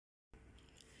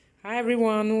Hi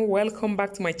everyone, welcome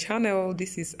back to my channel.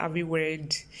 This is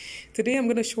Ahviworld. Today I'm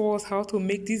going to show us how to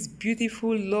make this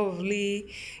beautiful,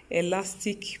 lovely,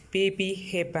 elastic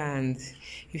baby hairband.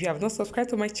 If you have not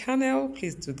subscribed to my channel,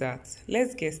 please do that.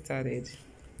 Let's get started.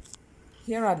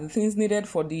 Here are the things needed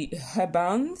for the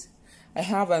hairband. I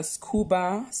have a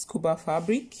scuba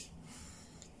fabric,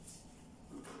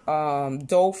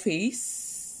 doll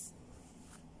face,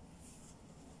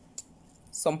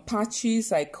 some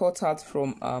patches I cut out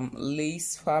from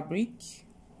lace fabric,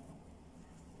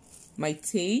 my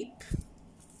tape,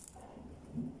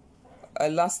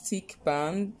 elastic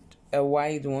band, a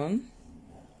wide one,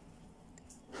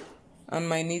 and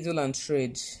my needle and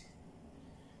thread.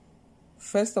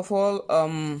 First of all,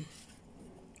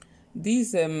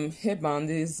 this hairband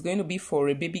is going to be for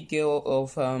a baby girl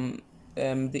of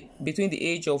between the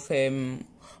age of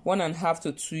 1.5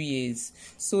 to 2 years.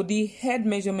 So the head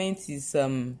measurement is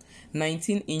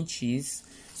 19 inches.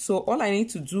 So all I need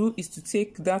to do is to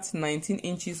take that 19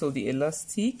 inches of the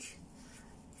elastic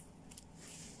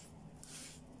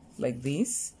like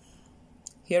this.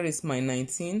 Here is my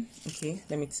 19. Okay,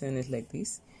 let me turn it like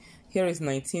this. Here is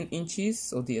 19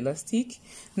 inches of the elastic.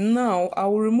 Now I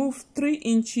will remove 3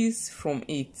 inches from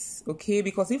it, okay,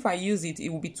 because if I use it, it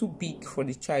will be too big for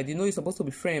the child. You know, it's supposed to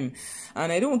be frame,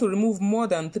 and I don't want to remove more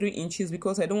than 3 inches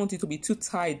because I don't want it to be too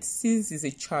tight since it's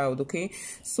a child. Okay,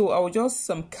 so I will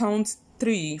just count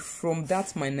 3 from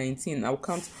that my 19. I'll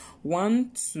count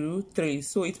 1, 2, 3.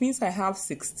 So it means I have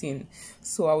 16.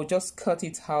 So I will just cut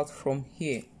it out from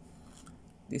here.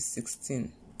 This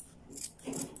 16.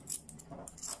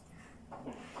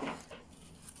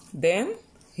 Then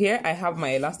here I have my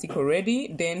elastic already.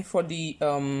 Then for the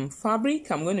fabric,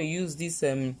 I'm going to use this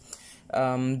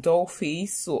doll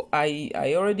face. So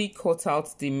I already cut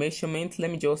out the measurement. Let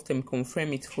me just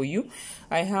confirm it for you.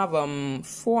 I have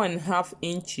 4.5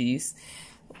 inches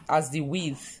as the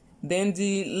width. Then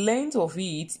the length of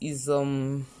it is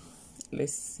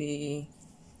let's see,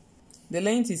 the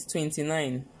length is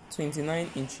 29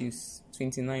 inches.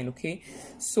 29. Okay,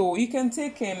 so you can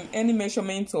take any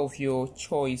measurement of your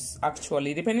choice,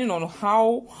 actually, depending on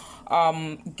how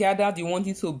gathered you want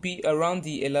it to be around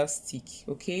the elastic.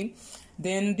 Okay,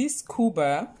 then this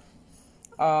scuba,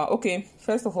 okay,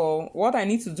 first of all, what I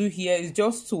need to do here is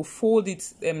just to fold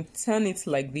it and turn it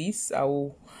like this. I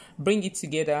will bring it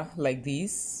together like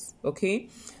this. Okay,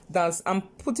 that's I'm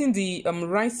putting the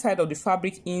right side of the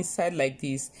fabric inside like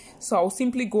this. So I'll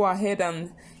simply go ahead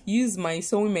and use my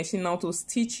sewing machine now to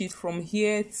stitch it from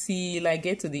here till I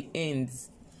get to the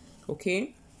ends.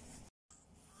 Okay,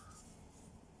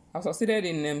 I succeeded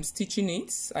in stitching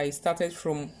it. I started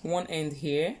from one end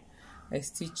here. I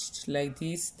stitched like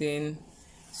this, then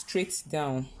straight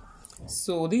down.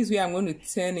 So this way I'm going to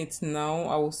turn it now.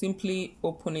 I will simply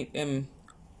open it,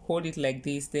 hold it like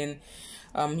this, then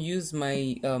use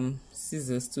my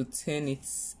scissors to turn it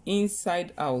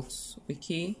inside out.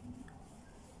 Okay,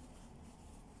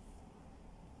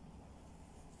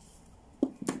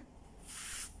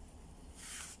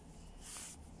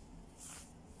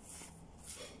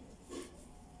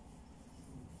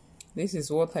 this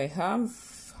is what I have,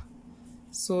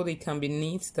 so they can be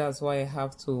neat. That's why I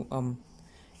have to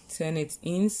turn it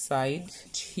inside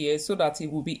here so that it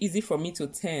will be easy for me to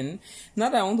turn. Now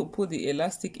that I want to put the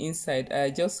elastic inside, I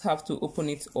just have to open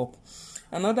it up.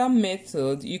 Another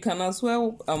method, you can as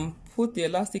well put the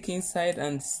elastic inside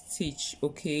and stitch,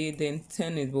 okay, then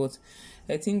turn it, but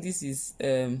I think this is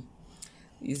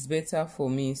better for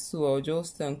me. So I'll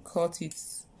just cut it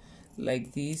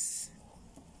like this,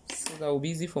 so that will be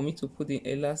easy for me to put the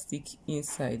elastic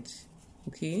inside.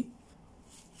 Okay,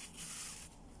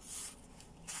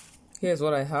 here's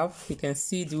what I have. You can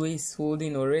see the way it's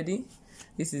folding already.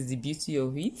 This is the beauty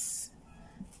of it.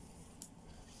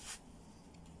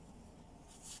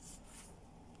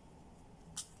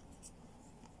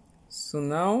 So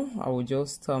now I will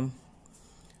just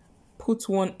put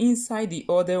one inside the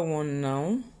other one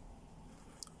now.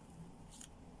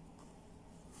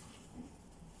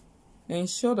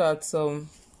 Ensure that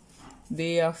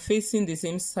they are facing the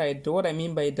same side. What I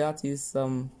mean by that is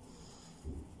I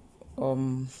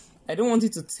don't want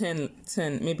it to turn,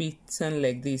 maybe turn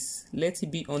like this. Let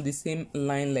it be on the same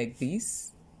line like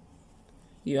this.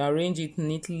 You arrange it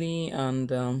neatly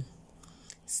and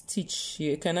stitch.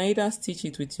 You can either stitch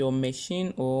it with your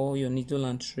machine or your needle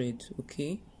and thread.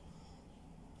 Okay,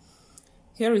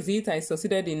 here is it. I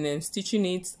succeeded in stitching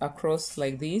it across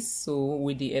like this, so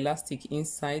with the elastic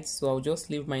inside. So I'll just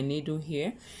leave my needle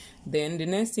here. Then the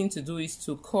next thing to do is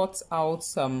to cut out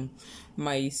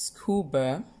my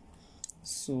scuba.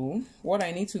 So what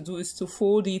I need to do is to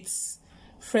fold it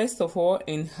first of all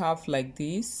in half like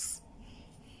this.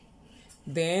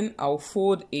 Then I'll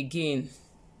fold again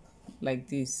like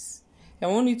this. I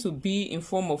want it to be in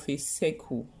form of a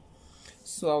circle,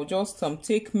 so I'll just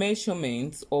take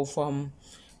measurements of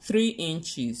 3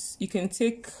 inches. You can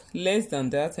take less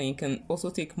than that, and you can also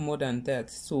take more than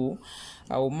that. So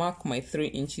I'll mark my 3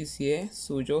 inches here.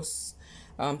 So just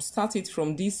start it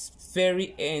from this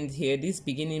very end here, this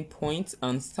beginning point,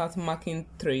 and start marking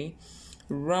 3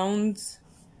 round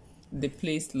the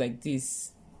place like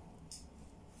this.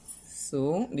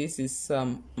 So this is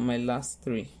my last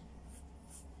 3.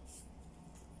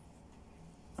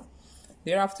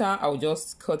 Thereafter, I'll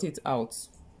just cut it out.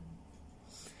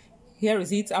 Here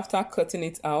is it after cutting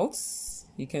it out.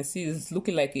 You can see it's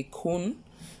looking like a cone.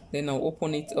 Then I'll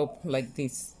open it up like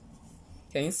this.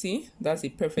 Can you see? That's a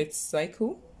perfect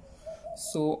cycle.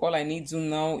 So all I need to do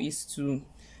now is to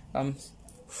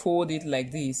fold it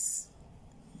like this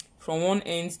from one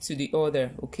end to the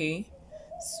other. Okay,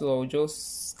 so I'll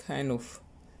just kind of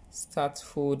start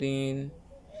folding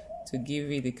to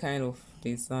give it the kind of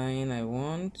design I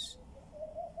want.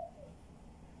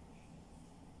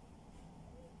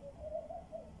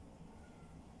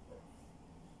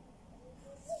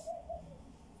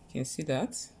 You can see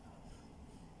that,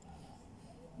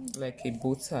 like a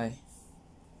bow tie.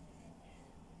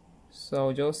 So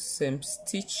I'll just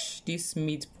stitch this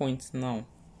midpoint now.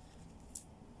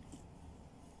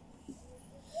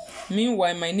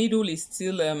 Meanwhile, my needle is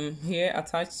still here,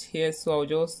 attached here, so I'll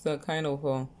just kind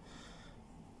of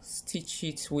stitch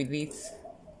it with it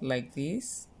like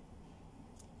this.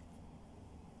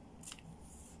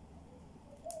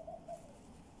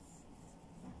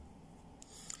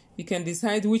 You can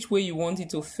decide which way you want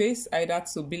it to face, either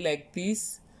to be like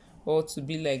this or to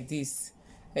be like this.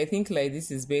 I think like this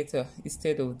is better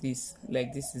instead of this.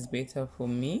 Like this is better for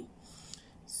me.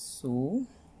 So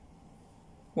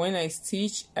when I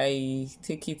stitch, I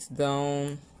take it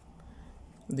down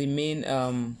the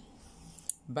main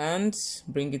band,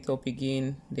 bring it up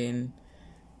again, then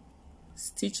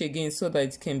stitch again so that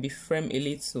it can be firm a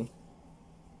little.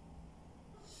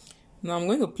 Now I'm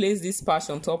going to place this patch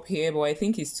on top here, but I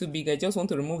think it's too big. I just want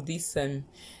to remove this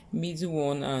middle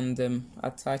one and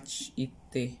attach it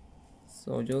there.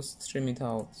 So I'll just trim it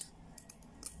out.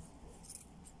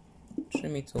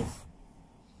 Trim it off.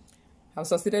 I've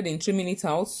succeeded in trimming it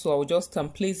out, so I'll just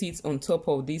place it on top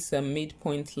of this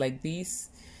midpoint like this.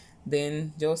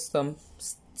 Then just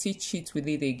stitch it with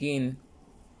it again.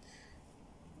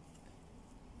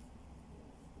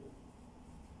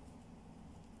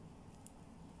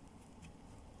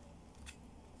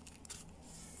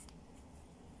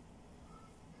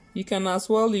 You can as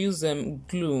well use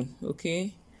glue,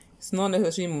 okay? It's not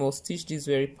necessary you must stitch this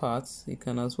very part. You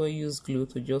can as well use glue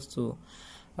to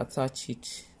attach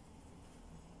it.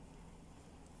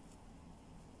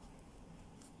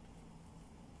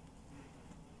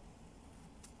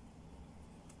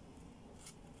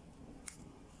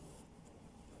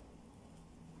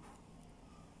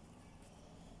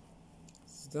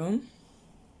 It's done.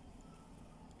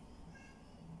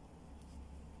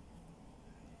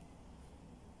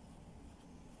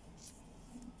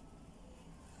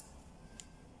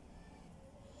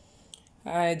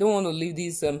 I don't want to leave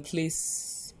this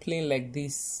place plain like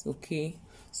this, okay?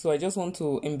 So I just want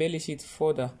to embellish it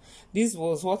further. This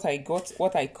was what I got,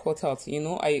 what I cut out, you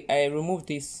know. I removed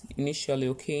this initially,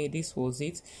 okay? This was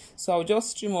it. So I'll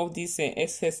just trim off this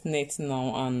excess net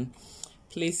now and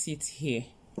place it here.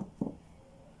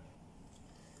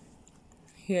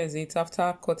 Here's it.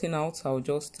 After cutting out, I'll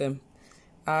just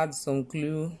add some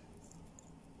glue.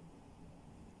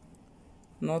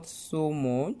 Not so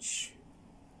much.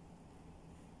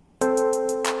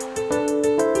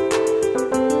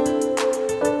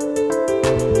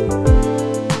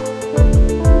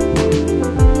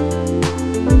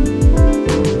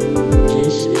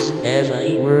 This is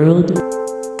Ahviworld.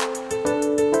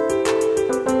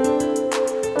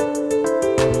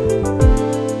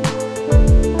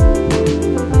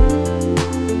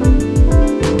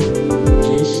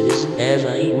 This is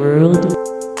Ahviworld.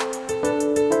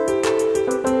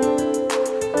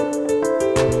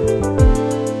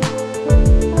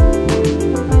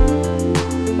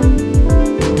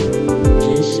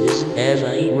 This is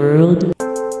Ahviworld.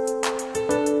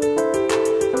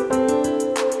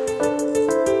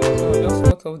 So I'll just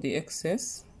cut off the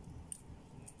excess.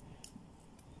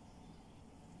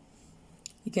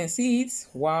 You can see it.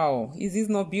 Wow, is this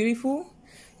not beautiful?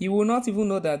 You will not even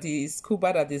know that the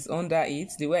scuba that is under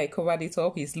it, the way I covered it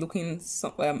up, is looking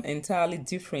entirely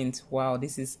different. Wow,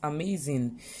 this is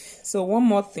amazing. So one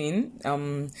more thing,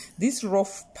 this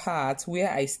rough part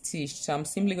where I stitched, I'm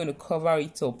simply going to cover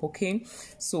it up. Okay,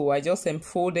 so I just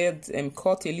folded and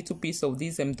cut a little piece of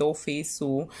this doll face.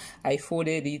 So I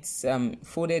folded it,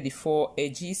 folded the 4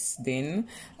 edges. Then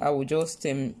I will just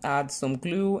add some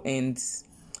glue and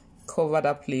cover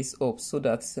that place up so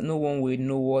that no one will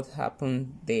know what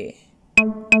happened there.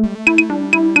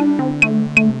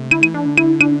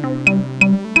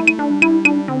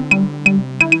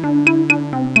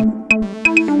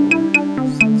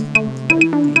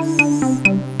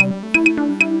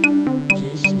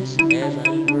 This is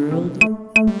Ahviworld.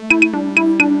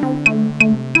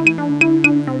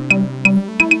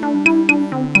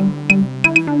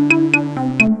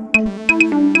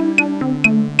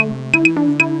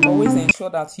 Always ensure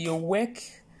that your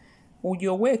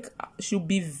work should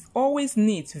be always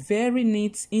neat, very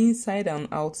neat inside and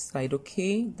outside.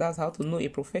 Okay, that's how to know a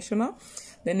professional.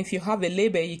 Then if you have a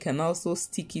label, you can also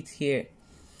stick it here.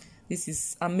 This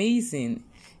is amazing.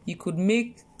 You could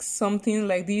make something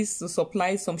like this to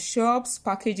supply some shops,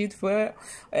 package it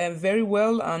very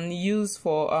well, and use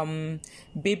for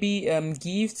baby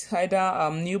gifts,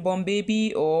 either newborn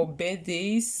baby or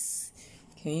birthdays.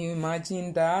 Can you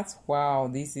imagine that? Wow,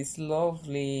 this is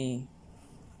lovely.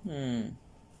 Can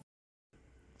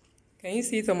you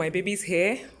see it on my baby's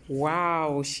hair?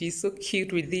 Wow, she's so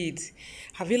cute with it.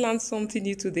 Have you learned something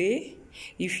new today?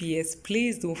 If yes,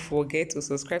 please don't forget to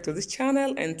subscribe to this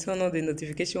channel and turn on the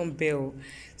notification bell.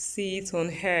 See it on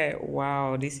her.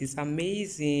 Wow, this is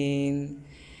amazing.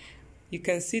 You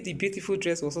can see the beautiful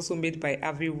dress was also made by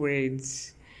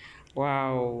Ahviworld.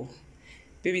 Wow.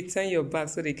 Baby, turn your back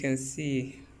so they can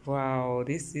see. Wow,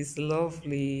 this is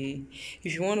lovely.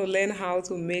 If you want to learn how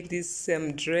to make this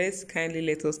dress, kindly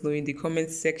let us know in the comment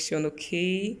section,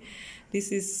 okay?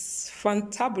 This is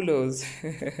fantabulous.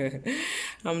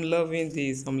 I'm loving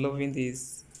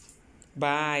this.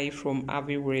 Bye from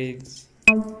Ahviworld.